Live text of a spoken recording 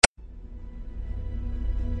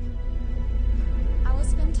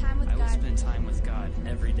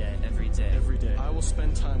every day, every day, every day. I will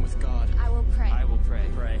spend time with God. I will pray. I will pray.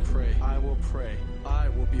 Pray. I will pray. I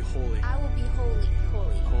will be holy. I will be holy.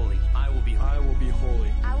 Holy. I will be I will be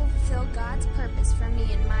holy. I will fulfill God's purpose for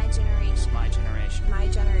me in my generation. my generation. My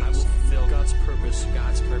generation. I will fulfill God's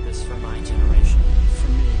purpose for my generation.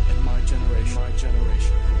 for me and my generation. My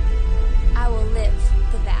generation. I will live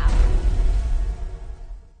the vow.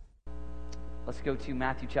 Let's go to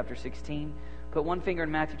Matthew chapter 16. Put one finger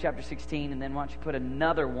in Matthew chapter 16, and then why don't you put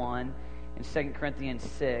another one in 2 Corinthians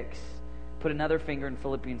 6. Put another finger in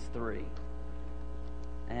Philippians 3.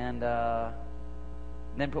 And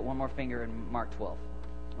then put one more finger in Mark 12.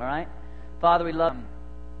 All right? Father, we love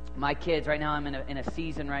my kids. Right now I'm in a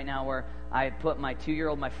season right now where I put my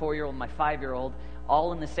 2-year-old, my 4-year-old, my 5-year-old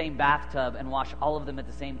all in the same bathtub and wash all of them at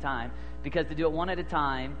the same time, because to do it one at a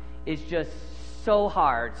time is just so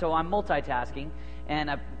hard. So I'm multitasking, and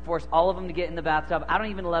I force all of them to get in the bathtub. I don't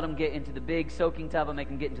even let them get into the big soaking tub. I make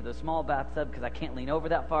them get into the small bathtub because I can't lean over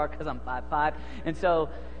that far because I'm 5'5". And so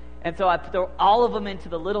I throw all of them into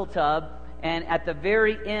the little tub, and at the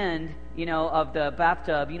very end, of the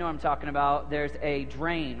bathtub, you know what I'm talking about, there's a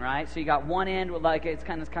drain, right? So you got one end with it's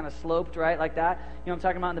kind of sloped, right, like that. You know what I'm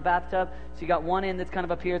talking about in the bathtub? So you got one end that's kind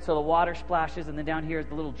of up here, so the water splashes, and then down here is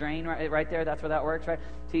the little drain right there. That's where that works, right?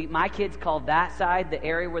 See, my kids call that side, the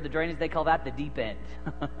area where the drain is, they call that the deep end.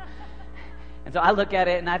 And so I look at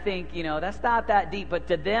it and I think, that's not that deep, but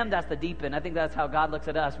to them, that's the deep end. I think that's how God looks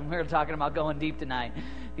at us when we were talking about going deep tonight.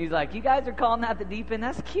 He's like, you guys are calling that the deep end?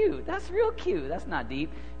 That's cute. That's real cute. That's not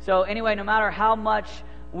deep. So anyway, no matter how much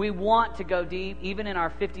we want to go deep, even in our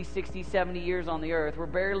 50, 60, 70 years on the earth, we're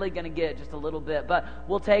barely going to get just a little bit. But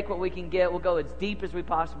we'll take what we can get. We'll go as deep as we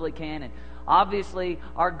possibly can. And obviously,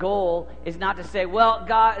 our goal is not to say, well,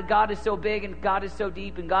 God is so big and God is so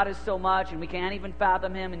deep and God is so much and we can't even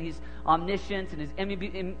fathom Him and His omniscience and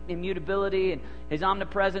His immutability and His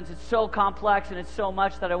omnipresence. It's so complex and it's so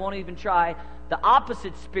much that I won't even try. The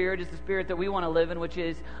opposite spirit is the spirit that we want to live in, which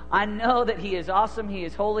is, I know that He is awesome, He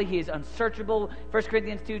is holy, He is unsearchable. 1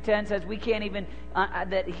 Corinthians 2:10 says we can't even,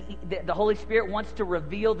 that the Holy Spirit wants to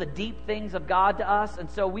reveal the deep things of God to us, and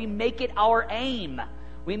so we make it our aim.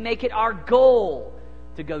 We make it our goal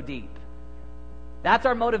to go deep. That's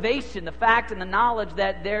our motivation, the fact and the knowledge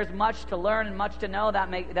that there's much to learn and much to know,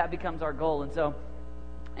 that becomes our goal. And so,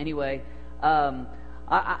 anyway,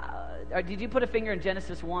 did you put a finger in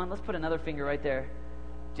Genesis 1? Let's put another finger right there.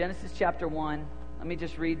 Genesis chapter 1. Let me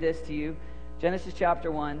just read this to you. Genesis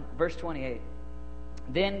chapter 1, verse 28.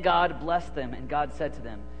 Then God blessed them, and God said to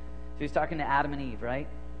them. So He's talking to Adam and Eve, right?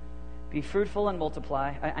 Be fruitful and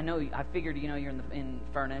multiply. I figured, you're in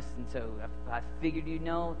furnace, and so I figured you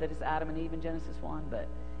know that it's Adam and Eve in Genesis 1. But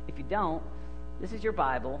if you don't, this is your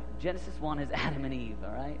Bible. Genesis 1 is Adam and Eve,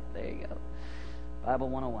 all right? There you go. Bible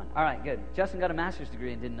 101. All right, good. Justin got a master's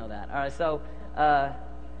degree and didn't know that. All right, so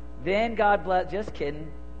then God blessed, just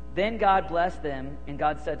kidding. Then God blessed them, and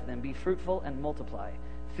God said to them, be fruitful and multiply.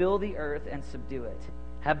 Fill the earth and subdue it.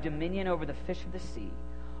 Have dominion over the fish of the sea,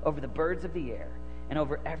 over the birds of the air, and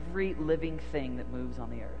over every living thing that moves on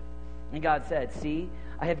the earth. And God said, see,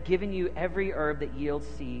 I have given you every herb that yields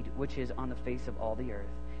seed, which is on the face of all the earth,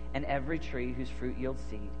 and every tree whose fruit yields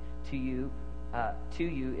seed. To you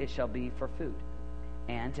it shall be for food.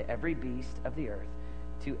 And to every beast of the earth,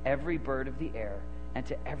 to every bird of the air, and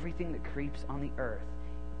to everything that creeps on the earth,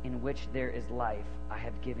 in which there is life, I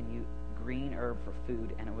have given you green herb for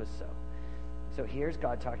food, and it was so. So here's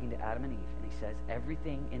God talking to Adam and Eve, and He says,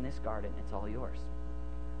 everything in this garden, it's all yours.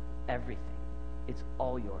 Everything. It's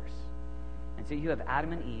all yours. And so you have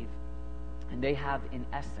Adam and Eve, and they have, in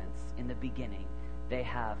essence, in the beginning, they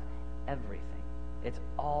have everything. It's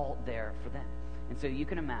all there for them. And so you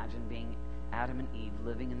can imagine being Adam and Eve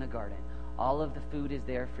living in the garden. All of the food is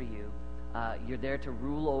there for you. You're there to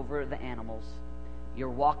rule over the animals. You're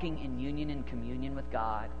walking in union and communion with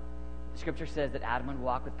God. The Scripture says that Adam would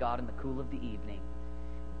walk with God in the cool of the evening.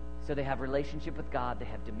 So they have relationship with God. They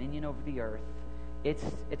have dominion over the earth. It's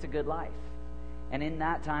a good life. And in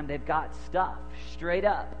that time, they've got stuff. Straight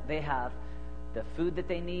up. They have the food that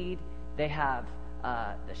they need. They have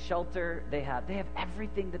the shelter. They have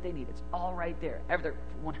everything that they need. It's all right there. They're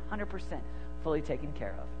 100% fully taken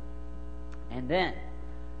care of. And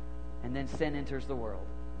then sin enters the world.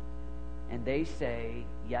 And they say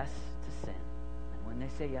yes to sin. And when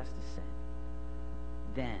they say yes to sin,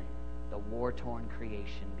 then the war-torn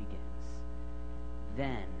creation begins.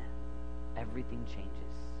 Then everything changes.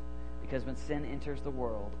 Because when sin enters the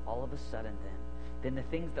world, all of a sudden then the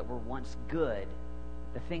things that were once good,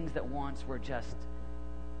 the things that once were just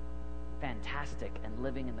fantastic and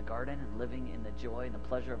living in the garden and living in the joy and the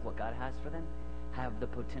pleasure of what God has for them, have the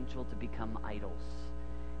potential to become idols.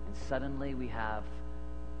 And suddenly we have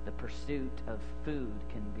the pursuit of food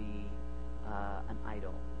can be an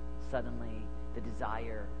idol. Suddenly the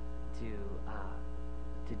desire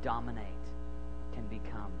to dominate can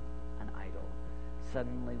become an idol.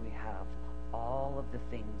 Suddenly we have all of the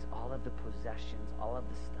things, all of the possessions, all of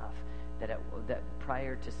the stuff that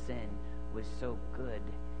prior to sin was so good,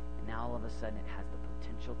 and now all of a sudden it has the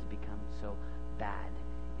potential to become so bad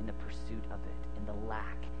in the pursuit of it, in the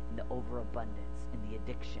lack, in the overabundance, in the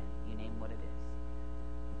addiction, you name what it is.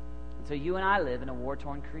 And so you and I live in a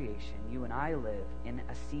war-torn creation. You and I live in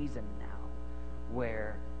a season now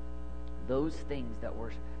where those things that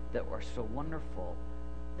were so wonderful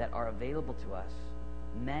that are available to us,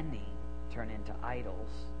 many turn into idols.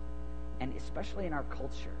 And especially in our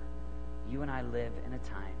culture, you and I live in a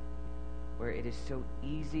time where it is so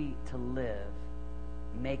easy to live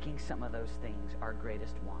making some of those things our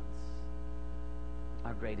greatest wants,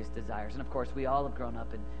 our greatest desires. And of course, we all have grown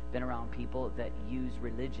up and been around people that use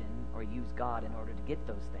religion or use God in order to get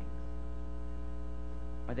those things.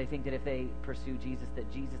 Or they think that if they pursue Jesus,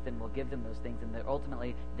 that Jesus then will give them those things, and that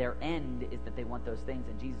ultimately their end is that they want those things,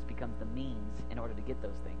 and Jesus becomes the means in order to get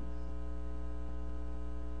those things.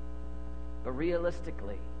 But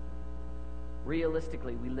realistically,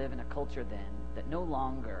 we live in a culture then that no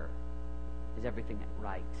longer is everything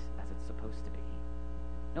right as it's supposed to be.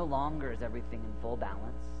 No longer is everything in full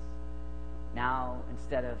balance. Now,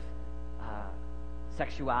 instead of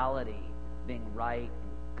sexuality being right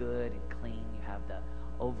and good and clean, you have the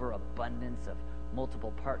overabundance of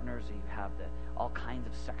multiple partners, or you have all kinds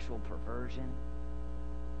of sexual perversion.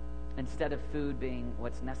 Instead of food being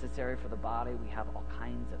what's necessary for the body, we have all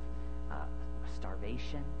kinds of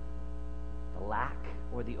starvation, the lack,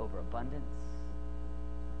 or the overabundance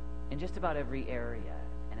in just about every area.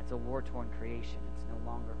 And it's a war-torn creation. It's no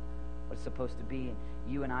longer what it's supposed to be. And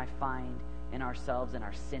you and I find in ourselves, in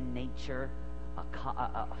our sin nature,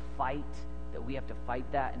 a fight that we have to fight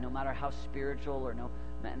that. And no matter how spiritual or no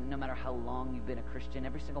matter how long you've been a Christian,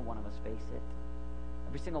 every single one of us face it.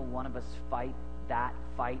 Every single one of us fight that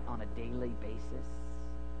fight on a daily basis.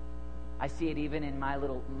 I see it even in my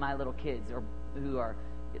little kids, or who are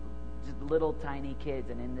just little tiny kids,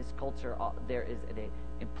 and in this culture, there is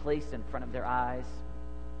a place in front of their eyes,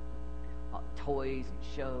 toys and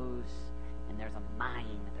shows, and there's a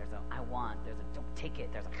mine, there's a I want, there's a don't take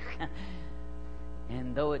it, there's a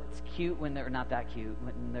and though it's cute when they're not that cute,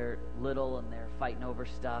 when they're little and they're fighting over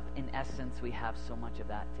stuff, in essence, we have so much of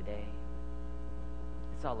that today.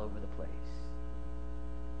 It's all over the place.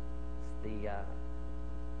 It's the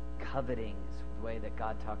coveting is the way that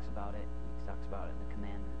God talks about it. He talks about it in the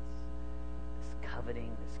commandments. This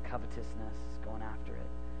coveting, this covetousness, going after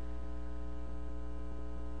it.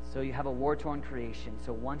 So you have a war-torn creation.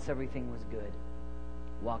 So once everything was good,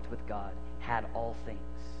 walked with God, had all things.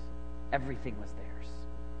 Everything was theirs.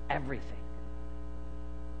 Everything.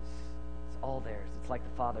 It's all theirs. It's like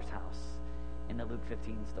the Father's house in the Luke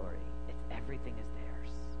 15 story. Everything is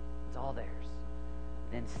theirs. It's all theirs.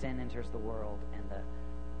 Then sin enters the world, and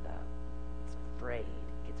it's frayed.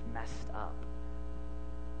 It gets messed up.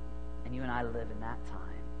 And you and I live in that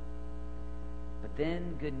time. But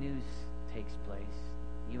then good news takes place.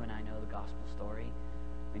 You and I know the gospel story.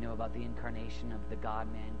 We know about the incarnation of the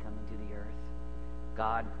God-man coming to the earth.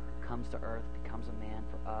 God comes to earth, becomes a man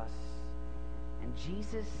for us. And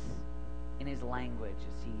Jesus, in his language,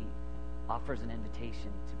 as he offers an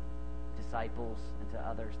invitation to disciples and to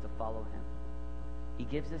others to follow him, he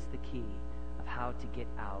gives us the key of how to get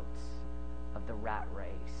out of the rat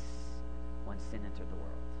race when sin entered the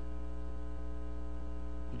world.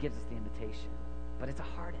 He gives us the invitation, but it's a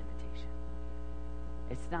hard invitation.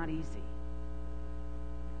 It's not easy.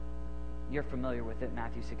 You're familiar with it,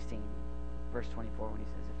 Matthew 16, verse 24, when he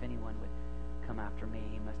says, if anyone would come after me,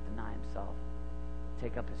 he must deny himself,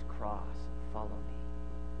 take up his cross, and follow me.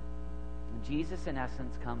 And Jesus, in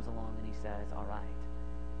essence, comes along and he says, all right,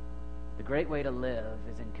 the great way to live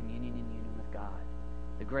is in communion and union with God.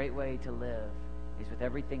 The great way to live is with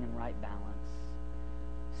everything in right balance.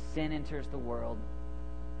 Sin enters the world.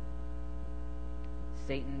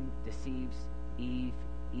 Satan deceives Eve.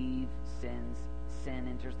 Eve sins. Sin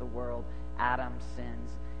enters the world. Adam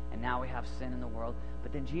sins. And now we have sin in the world.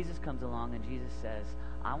 But then Jesus comes along and Jesus says,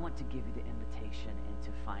 I want to give you the invitation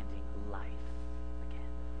into finding life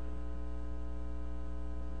again.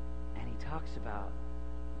 And he talks about,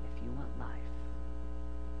 if you want life,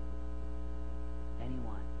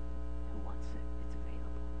 anyone who wants it, it's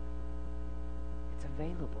available. It's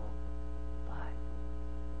available, but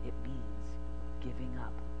it means giving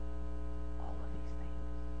up all of these things.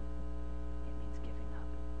 It means giving up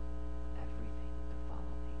everything to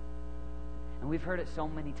follow me. And we've heard it so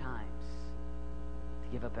many times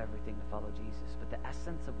to give up everything to follow Jesus. But the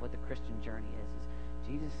essence of what the Christian journey is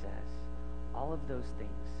Jesus says, all of those things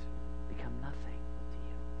become nothing to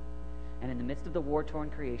you. And in the midst of the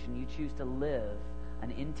war-torn creation, you choose to live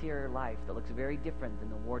an interior life that looks very different than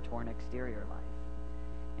the war-torn exterior life.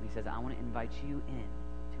 And he says, I want to invite you in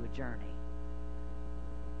to a journey.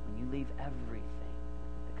 When you leave everything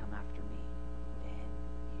to come after me, then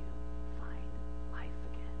you find life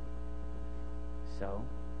again. So,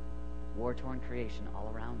 war-torn creation all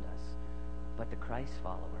around us. But the Christ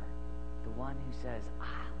follower, the one who says,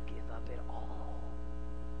 I'll give up it all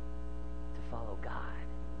to follow God.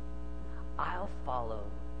 I'll follow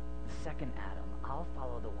the second Adam. I'll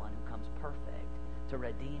follow the one who comes perfect to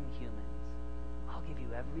redeem humans. I'll give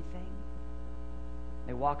you everything.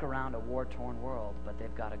 They walk around a war-torn world, but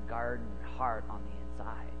they've got a garden heart on the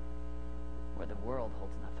inside where the world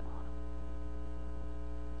holds nothing on them.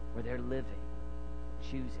 Where they're living,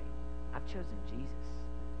 choosing. I've chosen Jesus.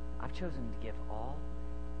 I've chosen to give all,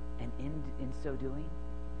 and in so doing,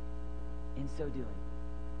 in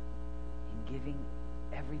giving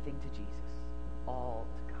everything to Jesus, all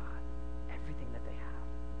to God, everything that they have,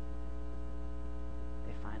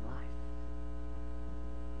 they find life.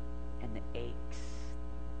 And the aches,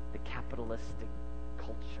 the capitalistic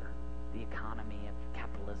culture, the economy of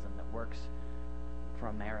capitalism that works for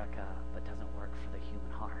America but doesn't work for the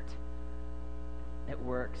human heart. It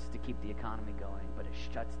works to keep the economy going, but it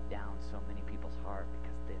shuts down so many people's heart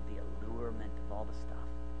because the allurement of all the stuff.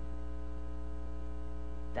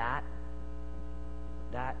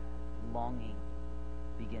 That longing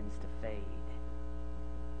begins to fade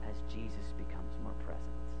as Jesus becomes more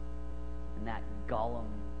present. And that Gollum,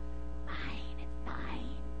 mine and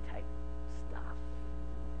mine type stuff,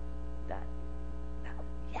 the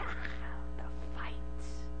fight,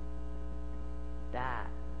 that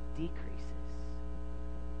decreases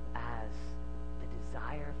as the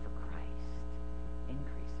desire for Christ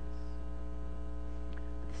increases.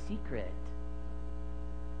 But the secret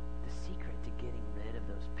to getting rid of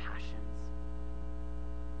those passions,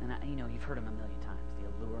 and you've heard them a million times, the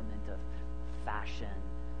allurement of fashion,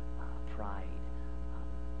 pride,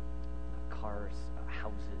 cars,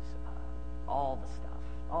 houses, all the stuff,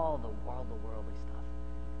 all the worldly stuff.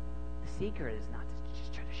 The secret is not to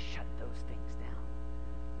just try to shut those things down.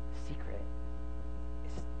 The secret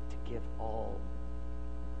is to give all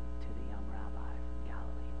to the young rabbi from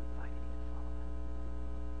Galilee who invited you to follow him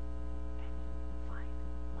and find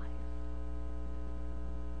life.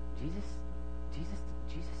 Jesus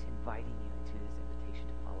inviting you into his invitation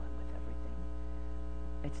to follow him with everything.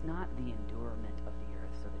 It's not the endurement of the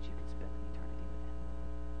earth so that you can spend an eternity with him.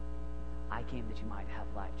 I came that you might have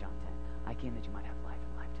life, John 10. I came that you might have life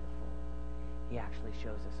and life to the full. He actually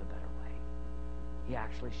shows us a better way. He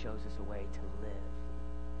actually shows us a way to live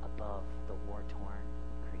above the war-torn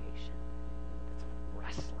creation that's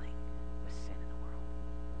wrestling with sin in the world.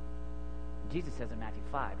 Jesus says in Matthew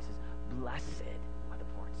 5, he says, blessed are the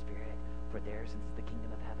poor in spirit, for theirs is the kingdom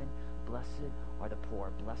of heaven. Blessed are the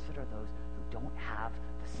poor. Blessed are those who don't have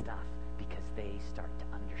the stuff because they start to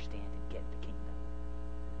understand and get the kingdom.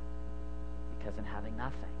 Because in having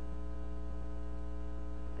nothing,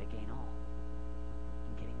 they gain all.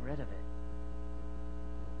 In getting rid of it,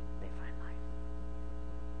 they find life.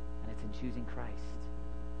 And it's in choosing Christ.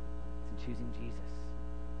 It's in choosing Jesus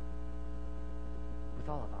with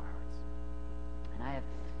all of our hearts. And I have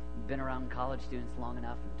been around college students long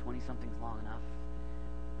enough and 20-somethings long enough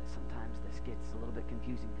that sometimes this gets a little bit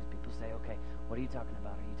confusing because people say, okay, what are you talking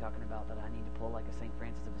about? Are you talking about that I need to pull like a St.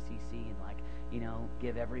 Francis of Assisi and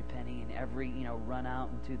give every penny and every, run out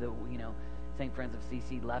into the, St. Francis of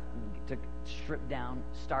Assisi left and took stripped down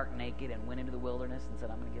stark naked and went into the wilderness and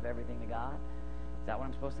said, I'm going to give everything to God? Is that what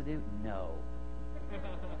I'm supposed to do? No. What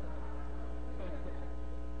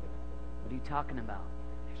are you talking about?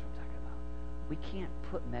 Here's what I'm talking about. We can't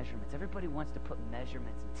put measurements. Everybody wants to put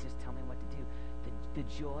measurements and just tell me what to do. The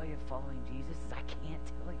joy of following Jesus is I can't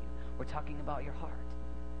tell you. We're talking about your heart.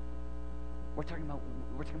 We're talking about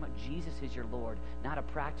Jesus is your Lord, not a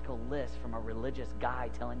practical list from a religious guy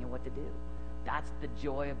telling you what to do. That's the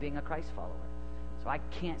joy of being a Christ follower. So I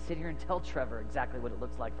can't sit here and tell Trevor exactly what it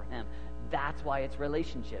looks like for him. That's why it's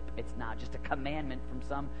relationship. It's not just a commandment from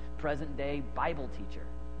some present-day Bible teacher.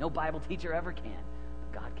 No Bible teacher ever can,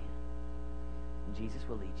 but God can. And Jesus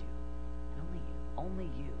will lead you. And only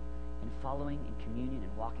you, in following in communion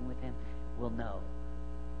and walking with him, will know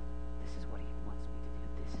this is what he wants me to do.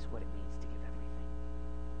 This is what it means to give everything.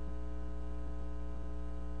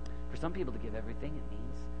 For some people to give everything,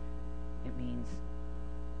 it means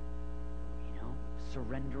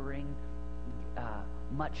surrendering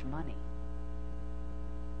much money.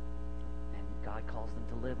 God calls them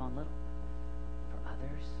to live on little. For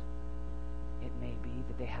others, it may be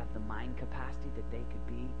that they have the mind capacity that they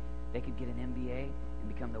could get an MBA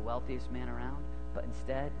and become the wealthiest man around, but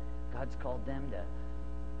instead, God's called them to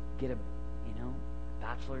get a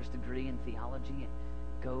bachelor's degree in theology and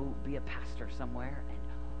go be a pastor somewhere, and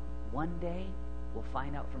one day we'll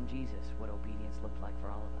find out from Jesus what obedience looked like for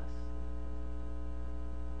all of us.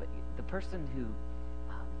 But the person who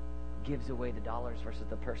gives away the dollars versus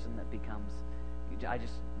the person that becomes, I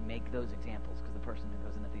just make those examples because the person who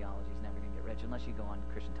goes into theology is never going to get rich unless you go on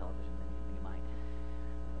Christian television, then you might.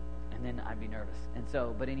 And then I'd be nervous. And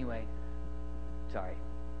so, but anyway, sorry,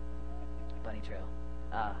 bunny trail.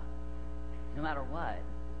 No matter what,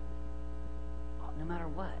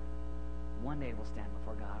 one day we'll stand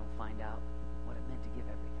before God and we'll find out what it meant to give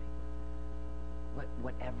everything.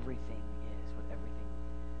 What everything is, what everything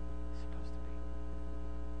is supposed to be.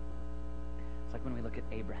 It's like when we look at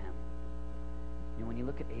Abraham. When you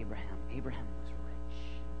look at Abraham was rich.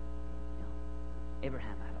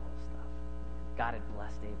 Abraham had all this stuff. God had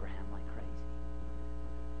blessed Abraham like crazy.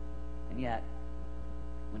 And yet,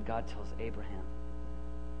 when God tells Abraham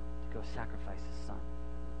to go sacrifice his son,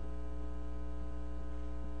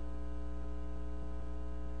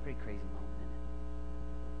 pretty crazy moment, isn't it?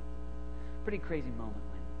 Pretty crazy moment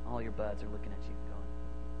when all your buds are looking at you going,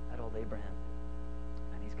 that old Abraham,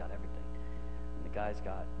 and he's got everything. And the guy's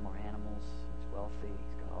got more animals, he's wealthy,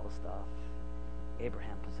 he's got all the stuff.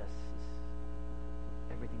 Abraham possesses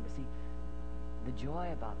everything. But see, the joy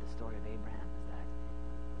about the story of Abraham is that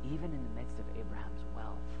even in the midst of Abraham's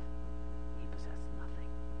wealth, he possessed nothing.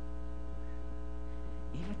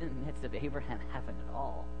 Even in the midst of Abraham having it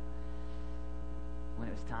all, when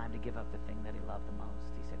it was time to give up the thing that he loved the most,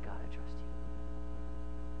 he said, God, I trust you.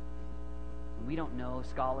 And we don't know.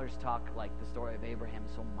 Scholars talk like the story of Abraham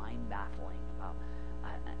is so mind-baffling about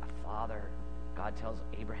a father. God tells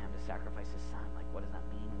Abraham to sacrifice his son. Like, what does that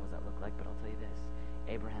mean? What does that look like? But I'll tell you this.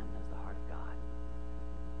 Abraham knows the heart of God.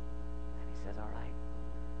 And he says, all right.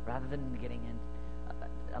 Rather than getting in,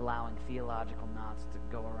 allowing theological knots to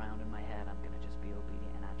go around in my head, I'm going to just be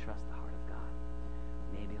obedient, and I trust the heart of God.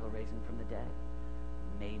 Maybe he'll raise him from the dead.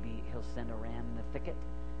 Maybe he'll send a ram in the thicket.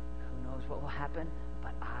 Who knows what will happen?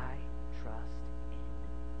 But I trust in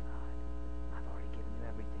God. I've already given you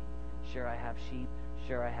everything. Sure, I have sheep.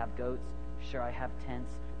 Sure, I have goats. Sure, I have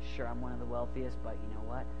tents. Sure, I'm one of the wealthiest. But you know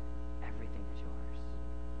what? Everything is yours.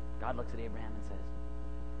 God looks at Abraham and says,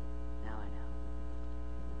 now I know.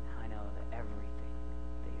 Now I know that everything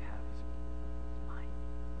that you have is mine.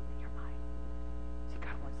 You're mine. See,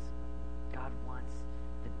 God wants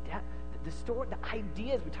the depth. The story, the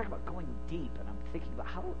ideas, we talk about going deep, and I'm thinking about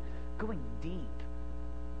how going deep.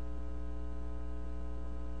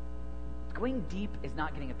 Going deep is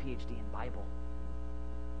not getting a PhD in Bible.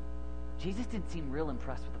 Jesus didn't seem real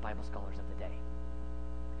impressed with the Bible scholars of the day.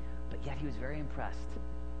 But yet he was very impressed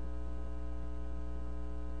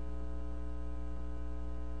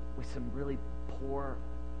with some really poor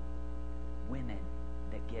women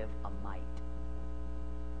that give a mite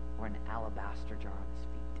or an alabaster jar on his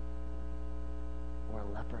feet. Or a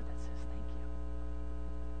leper that says thank you.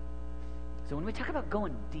 So when we talk about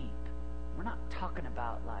going deep, we're not talking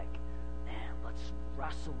about like, man, let's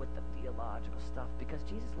wrestle with the theological stuff, because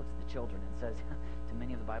Jesus looks at the children and says to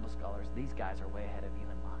many of the Bible scholars, these guys are way ahead of you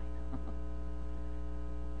in line.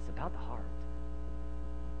 It's about the heart.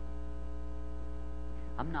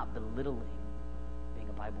 I'm not belittling being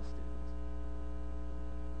a Bible student,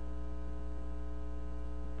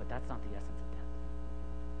 but that's not the essence of depth.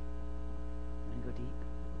 You want to go deep?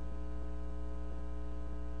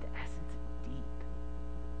 The essence of deep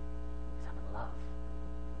is I'm in love.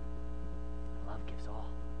 And love gives all.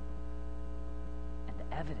 And the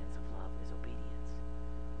evidence of love is obedience.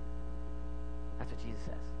 That's what Jesus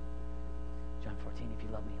says. John 14, if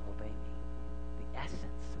you love me, you'll obey me. The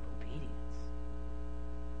essence of obedience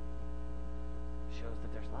shows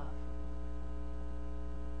that there's love.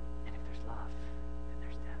 And if there's love, then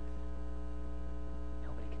there's depth.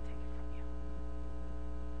 Nobody can take it from you.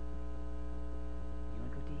 You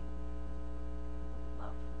want to go deep?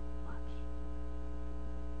 Love much.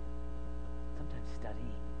 Sometimes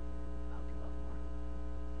studying will help you love more.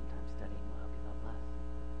 Sometimes studying will help you love less.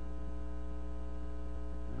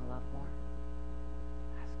 You want to love more?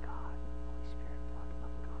 Ask God, Holy Spirit, pour out the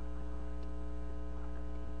love of God in my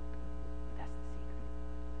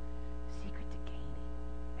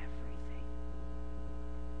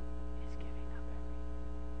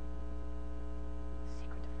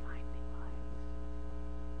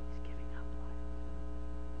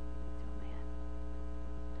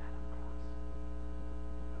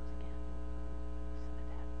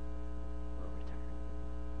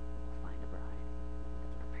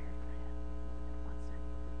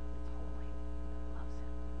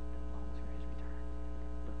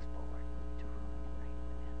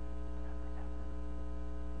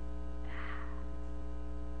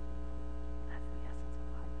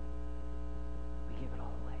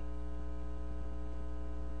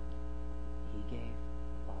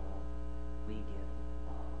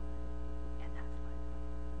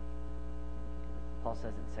Paul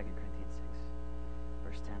says in 2 Corinthians 6,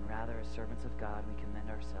 verse 10, rather, as servants of God, we commend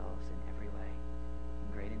ourselves in every way, in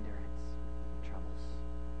great endurance, troubles,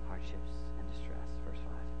 hardships, and distress. Verse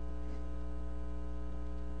 5.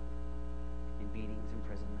 In beatings,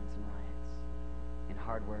 imprisonments, and riots, in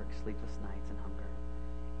hard work, sleepless nights, and hunger,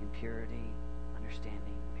 in purity,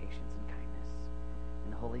 understanding, patience, and kindness,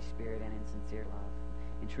 in the Holy Spirit and in sincere love,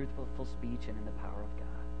 in truthful full speech and in the power of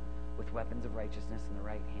God, with weapons of righteousness in the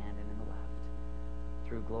right hand and in the left,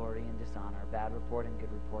 through glory and dishonor, bad report and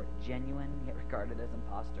good report, genuine yet regarded as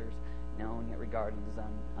impostors, known yet regarded as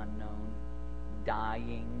unknown,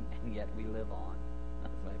 dying and yet we live on.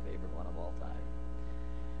 That's my favorite one of all time.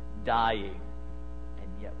 Dying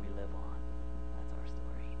and yet we live on. That's our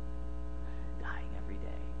story. Dying every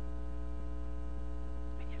day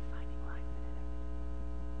and yet finding life in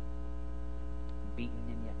it.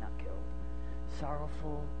 Beaten and yet not killed.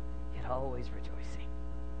 Sorrowful yet always rejoicing.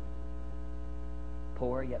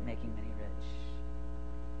 Poor yet making many rich.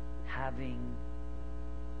 Having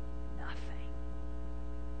nothing.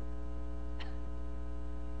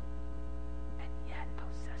 And yet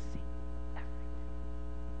possessing everything.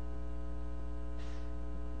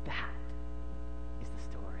 That is the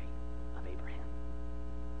story of Abraham.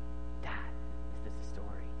 That is the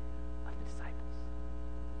story of the disciples.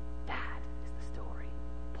 That is the story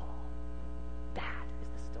of Paul. That is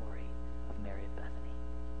the story of Mary of Bethany.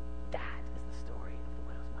 That is the story of the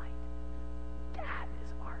widow's mite. That is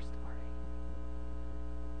our story.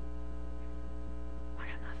 I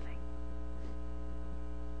got nothing.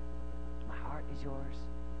 My heart is yours.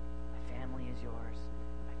 My family is yours.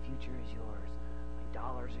 My future is yours. My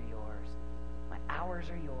dollars are yours. My hours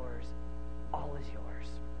are yours. All is yours.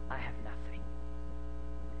 I have nothing.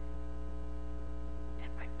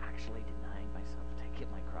 And by actually denying myself, taking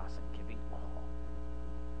my cross and giving all,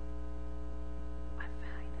 I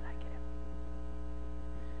find that I get everything.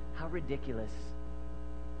 How ridiculous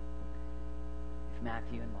if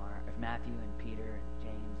Matthew and Peter and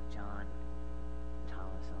James, John,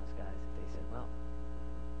 Thomas, and those guys, if they said, well,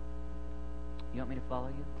 you want me to follow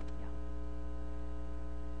you? Yeah.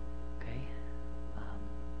 Okay.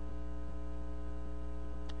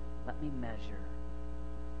 Let me measure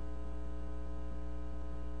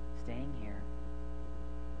staying here,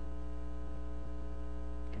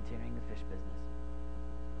 continuing the fish business,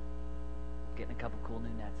 getting a couple cool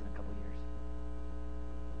new nets in a couple years,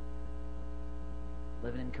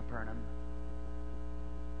 living in Capernaum,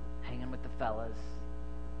 hanging with the fellas,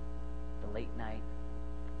 the late night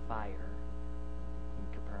fire in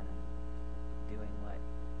Capernaum, doing what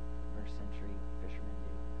first century fishermen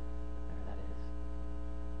do, whatever that is.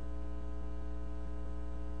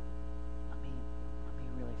 Let me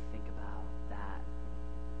really think about that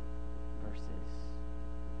versus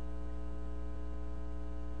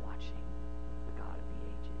watching the God of the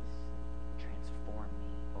ages transform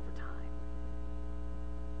me over time,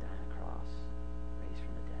 die on a cross, raised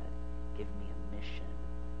from the dead, give me a mission.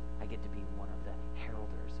 I get to be one of the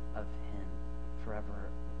heralders of Him forever,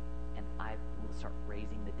 and I will start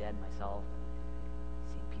raising the dead myself,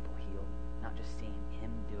 seeing people healed, not just seeing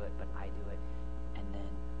Him do it, but I do it, and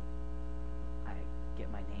then I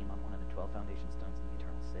get my name on one of the 12 foundation stones in the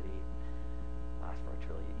eternal city, last for 1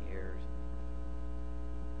 trillion years.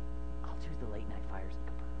 I'll choose the late night fires in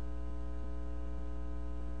Capernaum.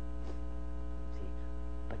 See,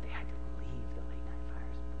 but they had to leave the late night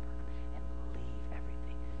fires in Capernaum and leave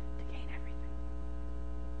everything to gain everything,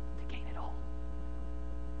 to gain it all.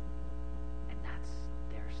 And that's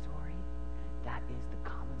their story. That is the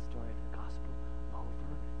common story of the gospel over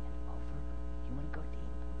and over. You want to go deep?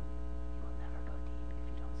 You will never go deep if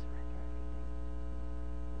you don't surrender everything.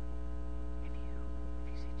 If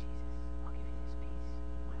you say, Jesus, I'll give you this peace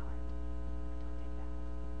in my heart, but don't take that.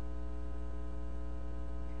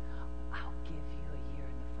 I'll give you a year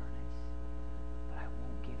in the furnace, but I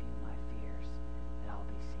won't give you my fears that I'll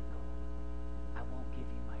be single. I won't give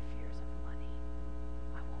you my fears of money.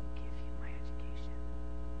 I won't give you my education.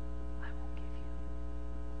 I won't give you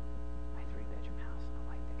my 3-bedroom house and a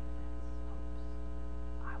white picket fence. Hopes.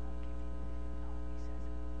 I won't give you. No, He says,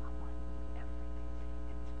 I want everything.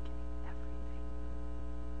 And it's getting everything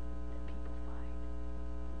that people find.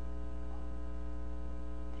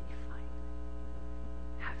 That you find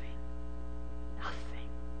having nothing.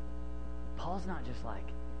 Paul's not just like,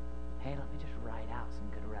 hey, let me just write out some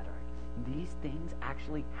good rhetoric. These things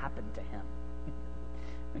actually happened to him.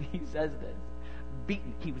 When he says this,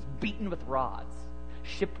 beaten, he was beaten with rods.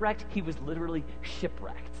 Shipwrecked, he was literally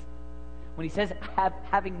shipwrecked. When he says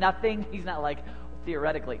having nothing, he's not like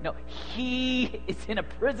theoretically. No, he is in a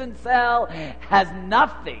prison cell, has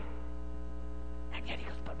nothing. And yet he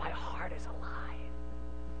goes, but my heart is alive.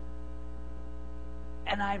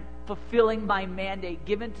 and I'm fulfilling my mandate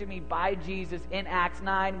given to me by Jesus in Acts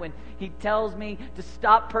 9 when he tells me to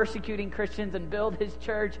stop persecuting Christians and build his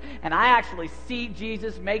church. And I actually see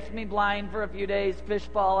Jesus, makes me blind for a few days, fish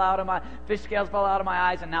scales fall out of my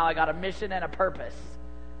eyes, and now I got a mission and a purpose.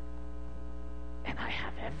 And I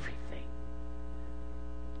have everything.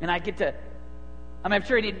 And I get to, I'm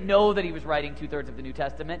sure he didn't know that he was writing 2/3 of the New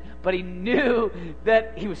Testament, but he knew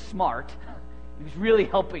that he was smart. He was really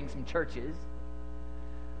helping some churches.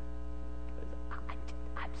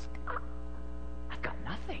 I've got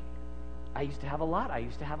nothing. I used to have a lot. I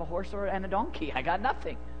used to have a horse and a donkey. I got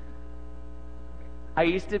nothing. I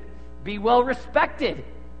used to be well respected.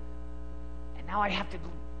 And now I have to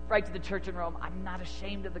write to the church in Rome, I'm not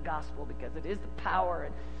ashamed of the gospel because it is the power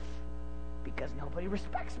and because nobody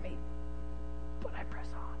respects me. But I press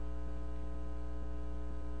on.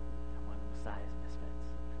 I'm one of the Messiah's misfits.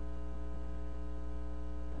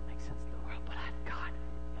 That makes sense to the world, but I've got,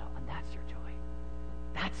 and that's your joy.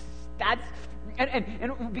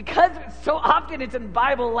 And because so often it's in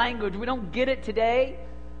Bible language, we don't get it today.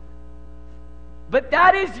 But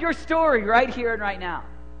that is your story right here and right now.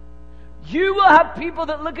 You will have people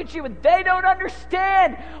that look at you and they don't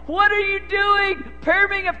understand. What are you doing? Prayer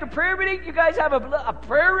meeting after prayer meeting. You guys have a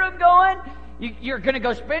prayer room going. You're going to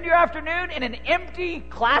go spend your afternoon in an empty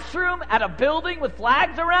classroom at a building with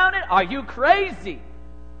flags around it? Are you crazy?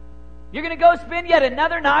 You're going to go spend yet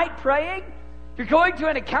another night praying? You're going to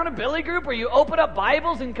an accountability group where you open up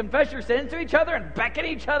Bibles and confess your sins to each other and beckon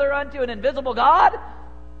each other unto an invisible God?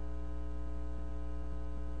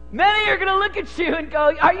 Many are going to look at you and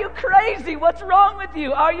go, are you crazy? What's wrong with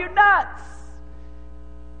you? Are you nuts?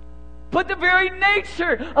 But the very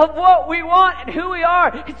nature of what we want and who we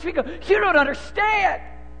are is we go, you don't understand.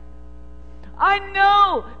 I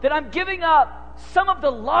know that I'm giving up some of the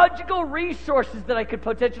logical resources that I could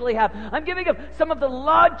potentially have. I'm giving up some of the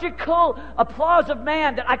logical applause of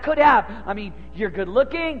man that I could have. I mean, you're good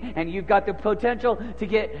looking and you've got the potential to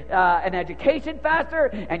get an education faster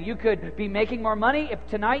and you could be making more money if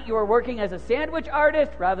tonight you were working as a sandwich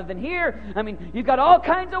artist rather than here. I mean, you've got all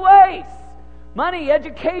kinds of ways. Money,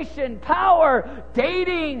 education, power,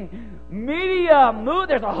 dating, media, mood.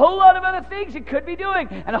 There's a whole lot of other things you could be doing.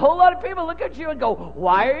 And a whole lot of people look at you and go,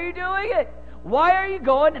 why are you doing it? Why are you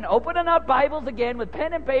going and opening up Bibles again with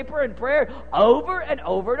pen and paper and prayer over and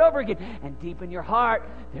over and over again? And deep in your heart,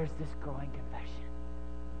 there's this growing confession.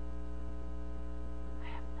 I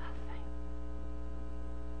have nothing,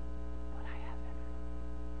 but I have everything.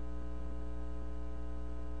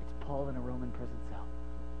 It's Paul in a Roman prison cell.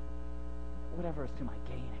 Whatever is to my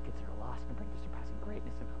gain, I consider loss and bring to surpassing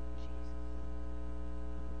greatness of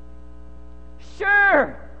Jesus.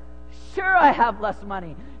 Sure, I have less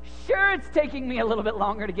money. Sure, it's taking me a little bit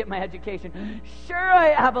longer to get my education. Sure, I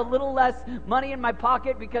have a little less money in my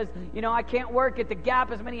pocket because, I can't work at the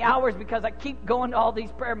Gap as many hours because I keep going to all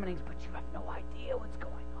these prayer meetings. But you have no idea what's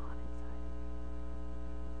going on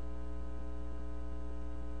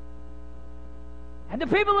inside. And the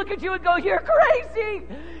people look at you and go, you're crazy.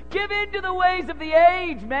 Give in to the ways of the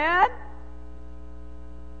age, man.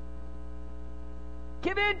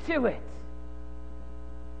 Give into it.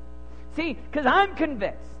 See, because I'm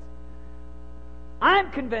convinced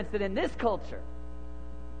that in this culture,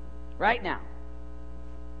 right now,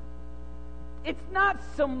 it's not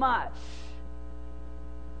so much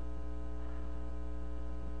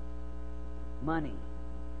money.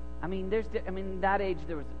 That age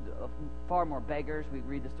there was far more beggars. We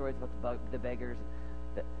read the stories about the beggars,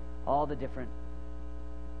 all the different.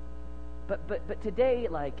 But today,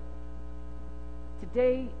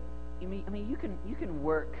 you can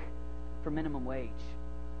work for minimum wage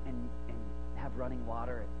and have running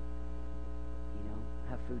water and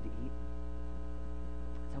have food to eat.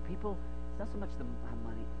 So people, it's not so much how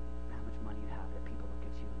much money you have that people look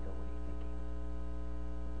at you and go, what are you thinking?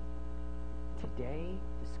 Today,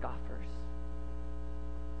 the scoffers,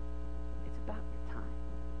 it's about your time.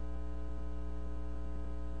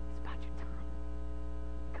 It's about your time.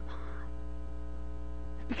 Come on.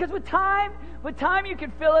 Because with time you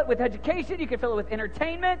can fill it with education, you can fill it with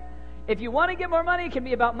entertainment. If you want to get more money, it can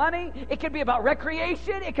be about money. It can be about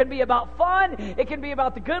recreation. It can be about fun. It can be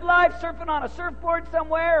about the good life, surfing on a surfboard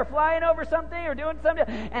somewhere or flying over something or doing something.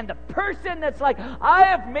 And the person that's like, I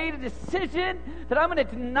have made a decision that I'm going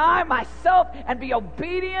to deny myself and be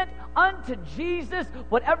obedient unto Jesus,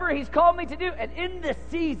 whatever He's called me to do. And in this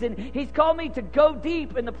season, He's called me to go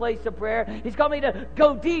deep in the place of prayer. He's called me to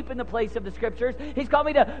go deep in the place of the Scriptures. He's called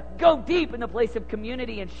me to go deep in the place of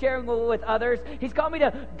community and sharing with others. He's called me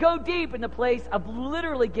to go deep deep in the place of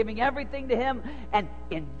literally giving everything to Him. And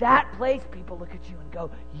in that place, people look at you and go,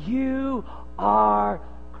 you are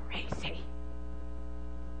crazy. And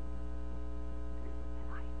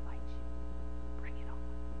I invite you, bring it on.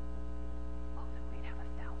 Oh, that we'd have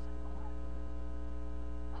 1,000 more.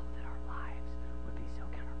 Oh, that our lives would be so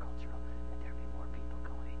countercultural that there'd be more people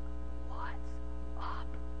going, what's up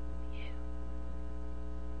with you?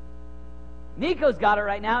 Nico's got it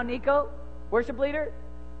right now. Nico, worship leader.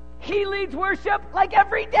 He leads worship like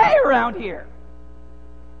every day around here.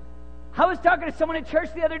 I was talking to someone in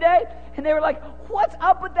church the other day, and they were like, what's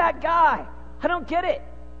up with that guy? I don't get it.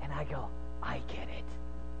 And I go, I get it.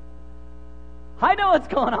 I know what's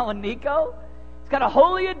going on with Nico. He's got a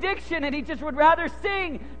holy addiction, and he just would rather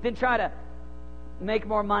sing than try to make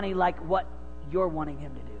more money like what you're wanting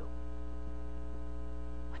him to do.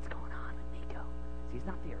 What's going on with Nico? See, he's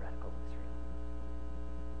not theoretical,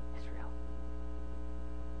 Israel.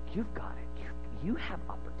 You've got it. You have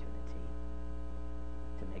opportunity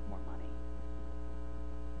to make more money,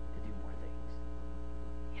 to do more things.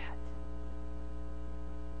 Yet,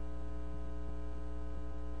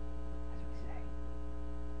 as we say,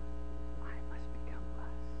 I must become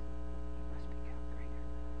less. He must become greater.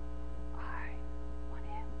 I want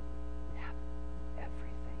him to have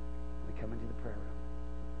everything. We come into the prayer room.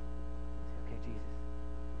 Say, okay, Jesus,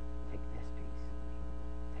 take this piece.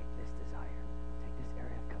 Take this desire. Take this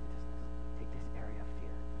area of covetousness. Take this area of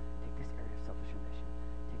fear. Take this area of selfish ambition.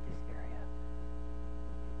 Take this area.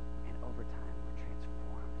 And over time, we're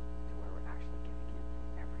transformed to where we're actually giving him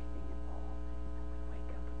everything and all. And we wake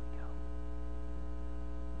up and we go,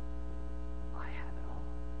 I have it all.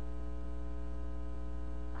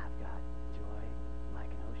 I've got joy like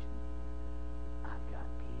an ocean. I've got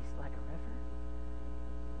peace like a river.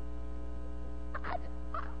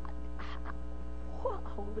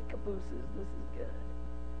 Holy cabooses, this is good.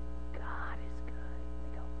 God is good.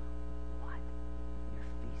 They go, what?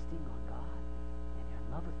 You're feasting on God, and you're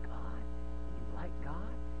in love with God, and you like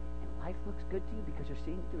God, and life looks good to you because you're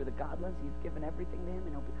seeing through the God lens. You've given everything to him,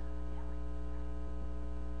 and he'll be, in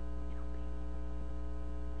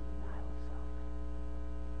denial of self.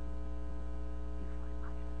 You find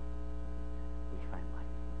life. We find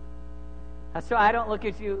life. That's why I don't look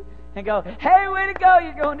at you and go, hey, way to go,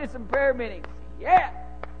 you're going to some prayer meetings. Yeah.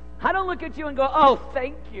 I don't look at you and go, oh,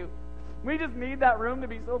 thank you. We just need that room to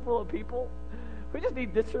be so full of people. We just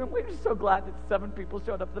need this room. We're just so glad that 7 people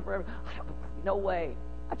showed up to the prayer. No way.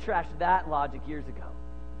 I trashed that logic years ago.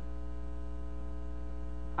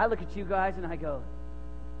 I look at you guys and I go,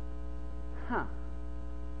 huh.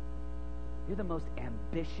 You're the most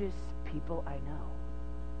ambitious people I know.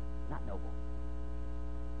 Not noble.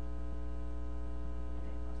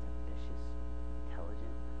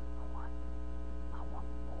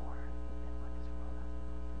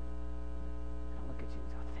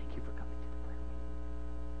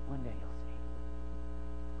 One day you'll see.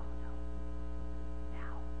 Oh no.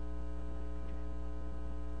 Now.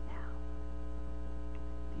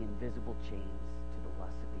 The invisible chains to the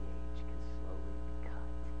lust of the age can slowly be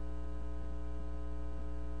cut.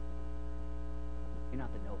 You're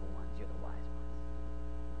not the noble ones, you're the wise ones.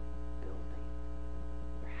 Building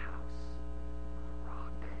your house on a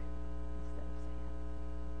rock instead of sand.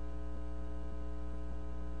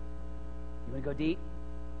 You want to go deep?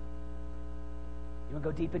 You want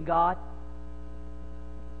to go deep in God?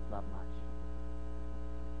 Love much.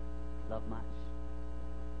 Love much.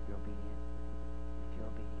 You're obedient. If you're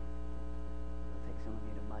obedient, it'll take some of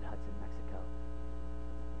you to mud huts in Mexico.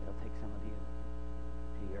 It'll take some of you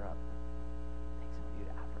to Europe. It'll take some of you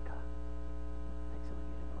to Africa. It'll take some of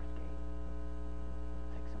you to Northgate.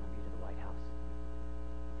 It'll take some of you to the White House.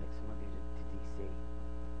 It'll take some of you to D.C.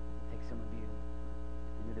 It'll take some of you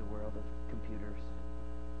into the world of computers,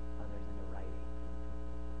 others into writing.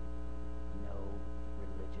 No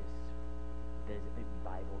religious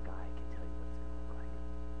Bible guy can tell you what's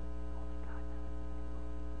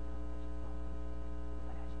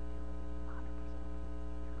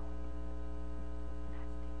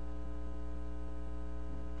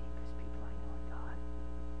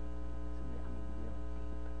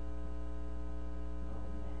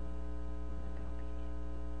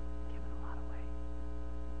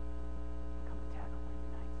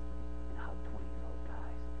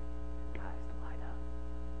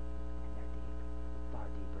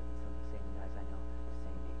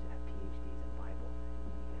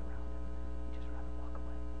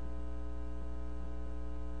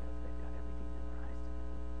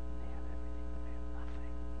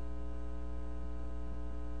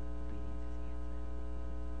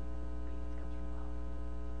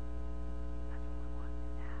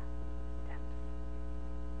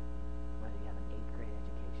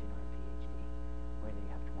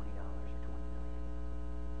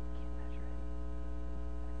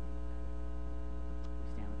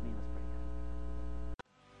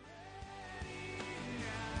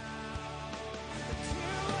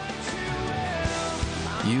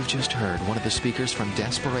You've just heard one of the speakers from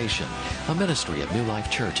Desperation, a ministry of New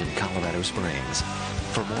Life Church in Colorado Springs.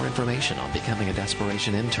 For more information on becoming a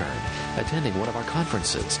Desperation intern, attending one of our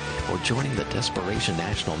conferences, or joining the Desperation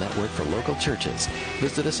National Network for local churches,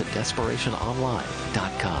 visit us at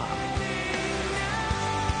desperationonline.com.